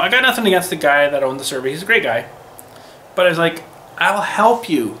excuses. You know, I got nothing against the guy that owned the server. He's a great guy, but I was like, I'll help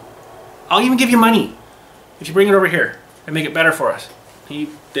you. I'll even give you money if you bring it over here and make it better for us. He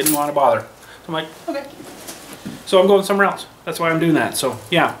didn't want to bother. So I'm like, okay. so I'm going somewhere else. That's why I'm doing that. So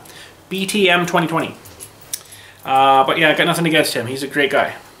yeah, BTM 2020. But yeah, I got nothing against him. He's a great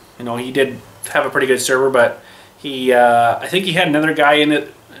guy. You know, he did have a pretty good server, but he, I think he had another guy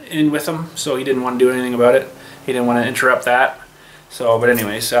in with him, so he didn't want to do anything about it. He didn't want to interrupt that. So, but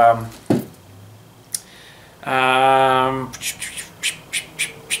anyways, so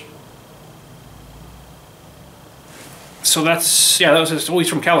that's, yeah, that was just, oh, he's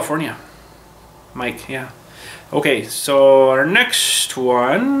from California. Mike, yeah. Okay, so our next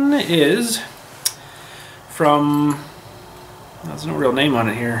one is from, there's no real name on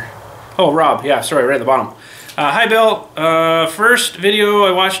it here. Oh, Rob, yeah, sorry, right at the bottom. Hi Bill, first video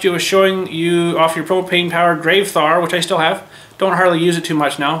I watched you was showing you off your propane powered grave thawer, which I still have. Don't hardly use it too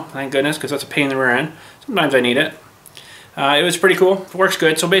much now, thank goodness, because that's a pain in the rear end. Sometimes I need it. It was pretty cool, it works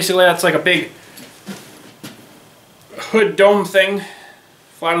good. So basically that's like a big hood dome thing,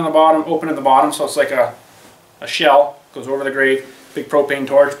 flat on the bottom, open at the bottom, so it's like a shell, goes over the grave, big propane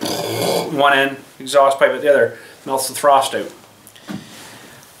torch, one end, exhaust pipe at the other, melts the frost out.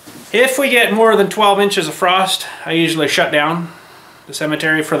 If we get more than 12 inches of frost, I usually shut down the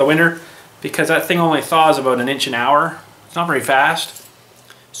cemetery for the winter, because that thing only thaws about 1 inch an hour. It's not very fast.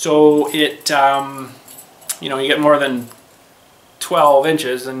 So it, you know, you get more than 12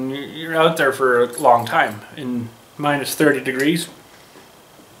 inches and you're out there for a long time in minus 30 degrees.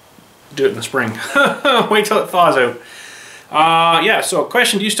 Do it in the spring. Wait till it thaws out. Yeah, so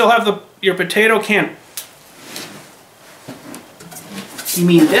question, do you still have your potato can? You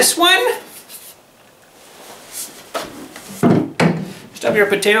mean this one? Just have your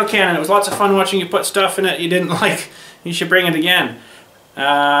potato can. It was lots of fun watching you put stuff in it you didn't like. You should bring it again.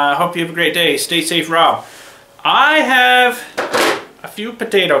 Hope you have a great day. Stay safe, Rob. I have a few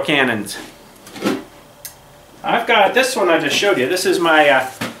potato cannons. I've got this one I just showed you. This is my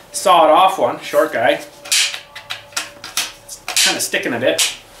sawed off one, short guy. It's kind of sticking a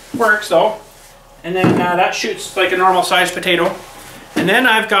bit. Works though. And then that shoots like a normal sized potato. And then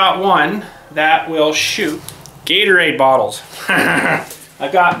I've got one that will shoot Gatorade bottles.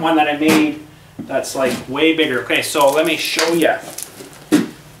 I've got one that I made that's like way bigger. Okay, so let me show you.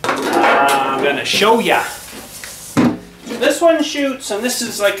 I'm gonna show you. So this one shoots, and this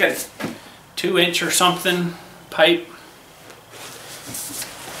is like a 2-inch or something pipe.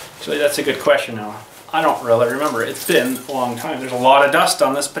 So that's a good question now. I don't really remember. It's been a long time. There's a lot of dust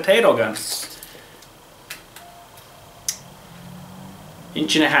on this potato gun. 1.5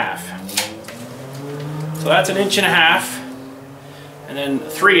 inches. So that's 1.5 inches, and then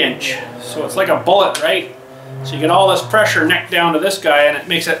 3-inch. So it's like a bullet, right? So you get all this pressure neck down to this guy, and it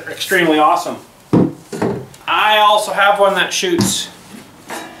makes it extremely awesome. I also have one that shoots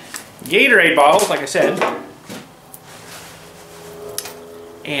Gatorade bottles, like I said,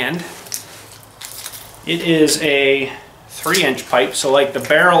 and it is a 3-inch pipe. So like the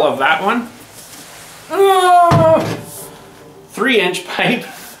barrel of that one. 3-inch pipe,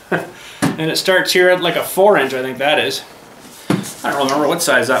 and it starts here at like a 4-inch, I think that is. I don't remember what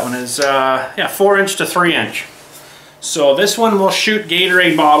size that one is. Yeah, 4-inch to 3-inch. So this one will shoot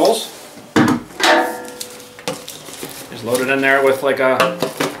Gatorade bottles. Just load it in there with like a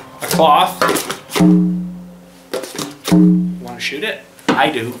cloth. Want to shoot it? I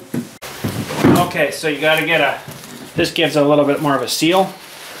do. Okay, so you got to get this gives a little bit more of a seal.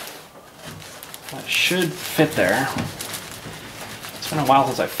 That should fit there. It's been a while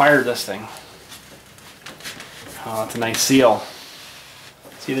since I fired this thing. Oh, it's a nice seal.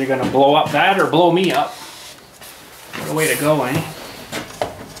 It's either going to blow up that or blow me up. What a way to go, eh?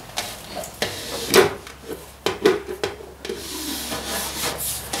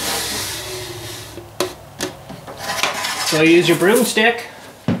 So you use your broomstick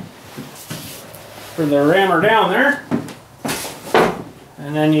for the rammer down there.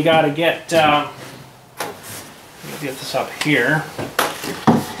 And then you got to get this up here.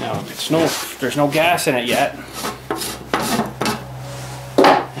 Now, there's no gas in it yet.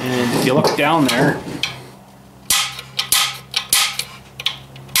 And if you look down there,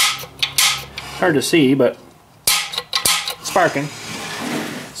 hard to see, but it's sparking.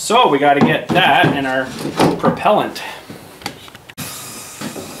 So we got to get that in our propellant.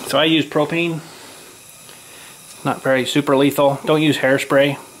 So I use propane. Not very super lethal. Don't use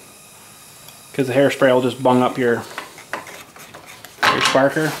hairspray, because the hairspray will just bung up your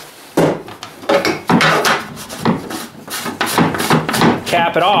sparker.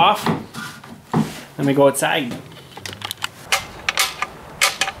 Cap it off. Then we go outside.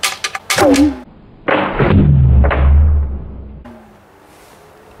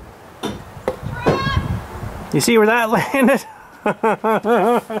 You see where that landed?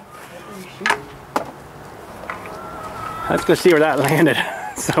 Let's go see where that landed.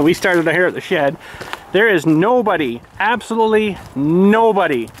 So we started here at the shed. There is nobody, absolutely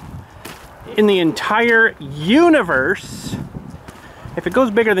nobody in the entire universe, if it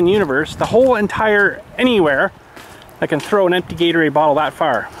goes bigger than universe, the whole entire anywhere, that can throw an empty Gatorade bottle that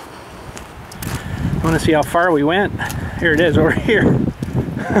far. I want to see how far we went. Here it is over here.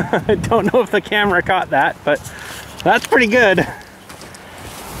 I don't know if the camera caught that, but that's pretty good.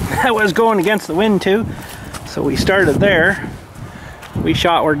 That was going against the wind too. So we started there. We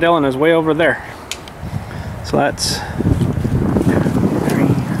shot where Dylan is way over there. So that's 2, 3,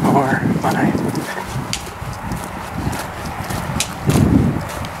 4, 5,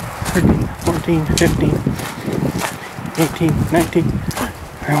 13, 14, 15, 18, 19,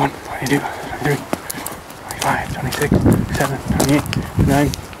 21, 22, 23, 25, 26, 27, 28, 29,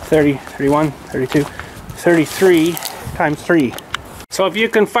 30, 31, 32, 33 times 3. So if you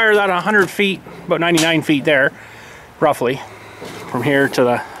can fire that 100 feet, about 99 feet there, roughly, from here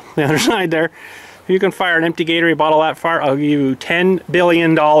to the other side there, if you can fire an empty Gatorade bottle that far, I'll give you $10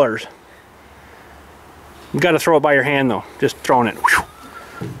 billion. You got to throw it by your hand though, just throwing it.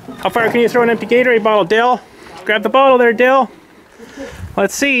 How far can you throw an empty Gatorade bottle, Dill? Grab the bottle there, Dill.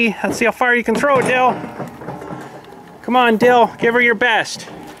 Let's see how far you can throw it, Dill. Come on, Dill, give her your best.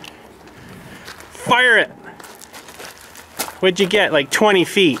 Fire it. What'd you get, like 20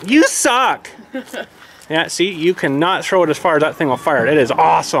 feet? You suck! Yeah, see, you cannot throw it as far as that thing will fire it. It is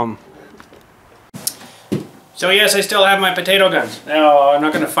awesome. So yes, I still have my potato guns. Now, I'm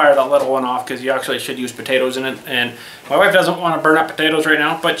not going to fire that little one off because you actually should use potatoes in it. And my wife doesn't want to burn up potatoes right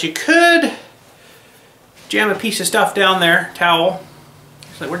now, but you could jam a piece of stuff down there, towel.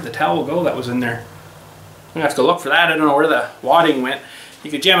 Actually, where did the towel go that was in there? I'm going to have to look for that. I don't know where the wadding went. You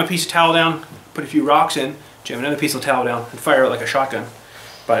could jam a piece of towel down, put a few rocks in, jam another piece of towel down, and fire it like a shotgun.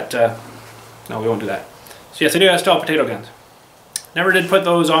 But no, we won't do that. So yes, I do have still potato guns. Never did put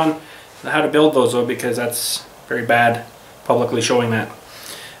those on how to build those though, because that's very bad publicly showing that.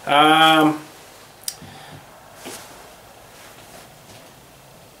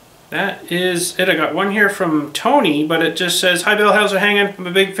 That is it. I got one here from Tony, but it just says, "Hi Bill, how's it hanging? I'm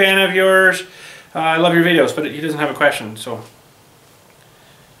a big fan of yours. I love your videos," but he doesn't have a question. So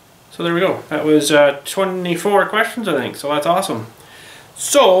there we go. That was 24 questions, I think. So that's awesome.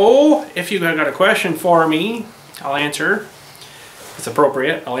 So if you got a question for me, I'll answer. If it's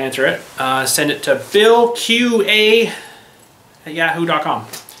appropriate, I'll answer it. Send it to billqa@yahoo.com,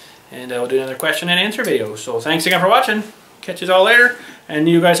 and we'll do another question and answer video. So thanks again for watching. Catch you all later, and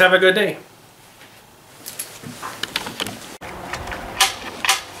you guys have a good day.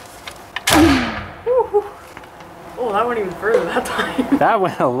 Oh, that went even further that time. That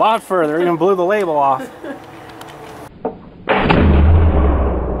went a lot further. Even blew the label off.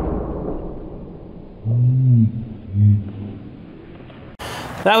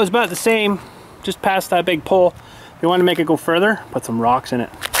 That was about the same, just past that big pole. If you want to make it go further, put some rocks in it,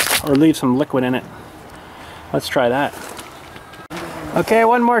 or leave some liquid in it. Let's try that. Okay,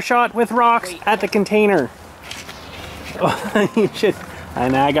 one more shot with rocks at the container. Oh, you should.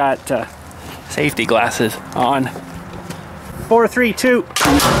 And I got safety glasses on. 4, 3, 2.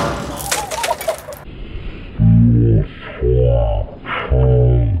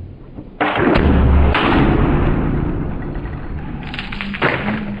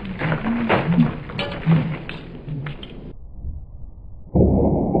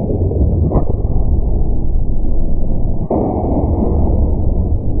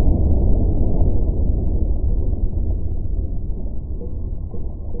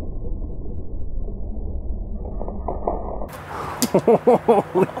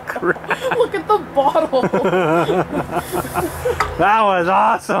 Holy crap. Look at the bottle. That was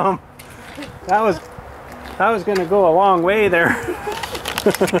awesome. That was gonna go a long way there.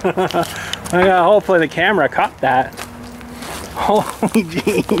 Hopefully the camera caught that. Holy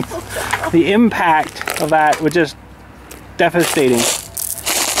jeez. The impact of that was just devastating.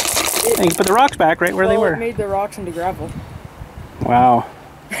 And you put the rocks back right where they were. It made the rocks into gravel. Wow.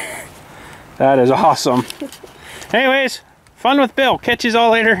 That is awesome. Anyways, fun with Bill. Catch you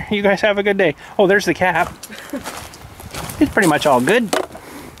all later. You guys have a good day. Oh, there's the cap. It's pretty much all good.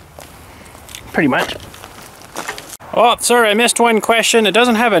 Pretty much. Oh, sorry, I missed one question. It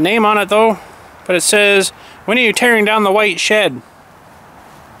doesn't have a name on it though, but it says, "When are you tearing down the white shed?"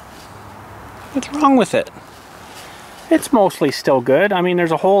 What's wrong with it? It's mostly still good. I mean,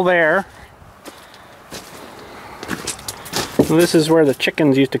 there's a hole there. So this is where the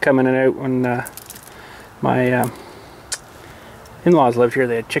chickens used to come in and out when my in-laws lived here.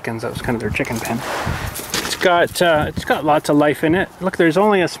 They had chickens. That was kind of their chicken pen. It's got lots of life in it. Look, there's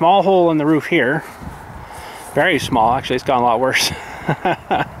only a small hole in the roof here. Very small, actually. It's gotten a lot worse.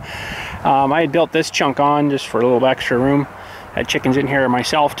 I had built this chunk on just for a little extra room. Had chickens in here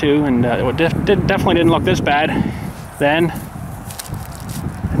myself too, and it definitely didn't look this bad then.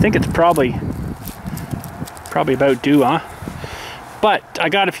 I think it's probably about due, huh? But I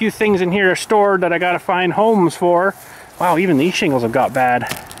got a few things in here stored that I gotta find homes for. Wow, even these shingles have got bad.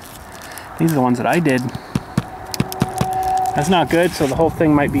 These are the ones that I did. That's not good, so the whole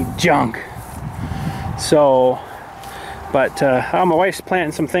thing might be junk. So, but my wife's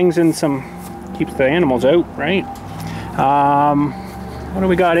planting some things in some, keeps the animals out, right? What do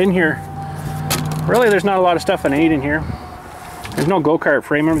we got in here? Really, there's not a lot of stuff I need in here. There's no go-kart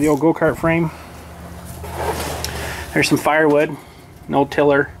frame. Remember the old go-kart frame? There's some firewood, an old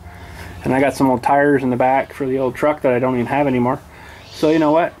tiller, and I got some old tires in the back for the old truck that I don't even have anymore. So you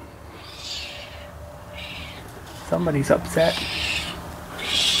know what? Somebody's upset.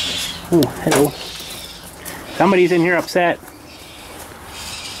 Oh, hello. Somebody's in here upset.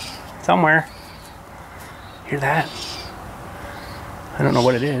 Somewhere. Hear that? I don't know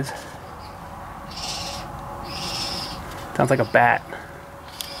what it is. Sounds like a bat.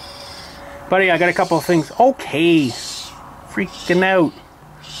 Buddy, I got a couple of things. Okay. Freaking out.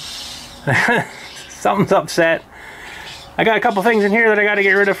 Something's upset. I got a couple things in here that I got to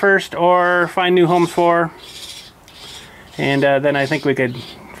get rid of first or find new homes for. And then I think we could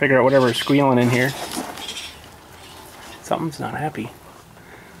figure out whatever's squealing in here. Something's not happy.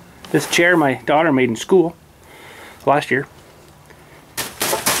 This chair my daughter made in school last year.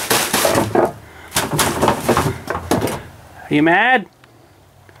 Are you mad?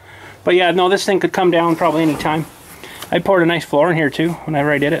 But yeah, no, this thing could come down probably any time. I poured a nice floor in here too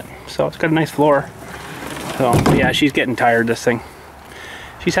whenever I did it, so it's got a nice floor. So yeah, she's getting tired, this thing.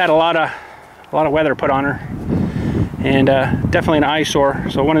 She's had a lot of weather put on her, and definitely an eyesore.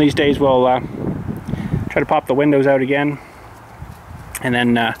 So one of these days we'll try to pop the windows out again, and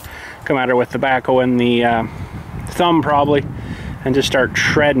then come at her with the backhoe and the thumb probably, and just start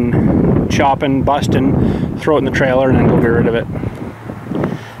shredding, chopping, busting, throw it in the trailer, and then go get rid of it.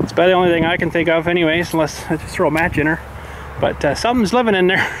 It's about the only thing I can think of anyways, unless I just throw a match in her. But something's living in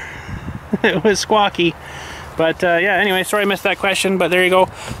there. It was squawky. But yeah, anyway, sorry I missed that question, but there you go.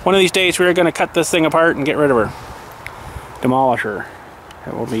 One of these days we're going to cut this thing apart and get rid of her. Demolish her.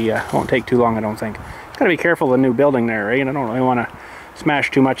 It will be, won't take too long, I don't think. Got to be careful of the new building there, right? I don't really want to smash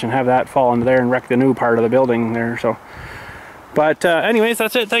too much and have that fall into there and wreck the new part of the building there, so. But anyways,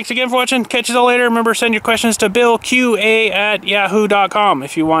 that's it. Thanks again for watching. Catch you all later. Remember, send your questions to billqa@yahoo.com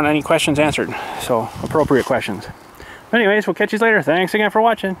if you want any questions answered. So, appropriate questions. Anyways, we'll catch you later. Thanks again for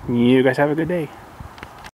watching. You guys have a good day.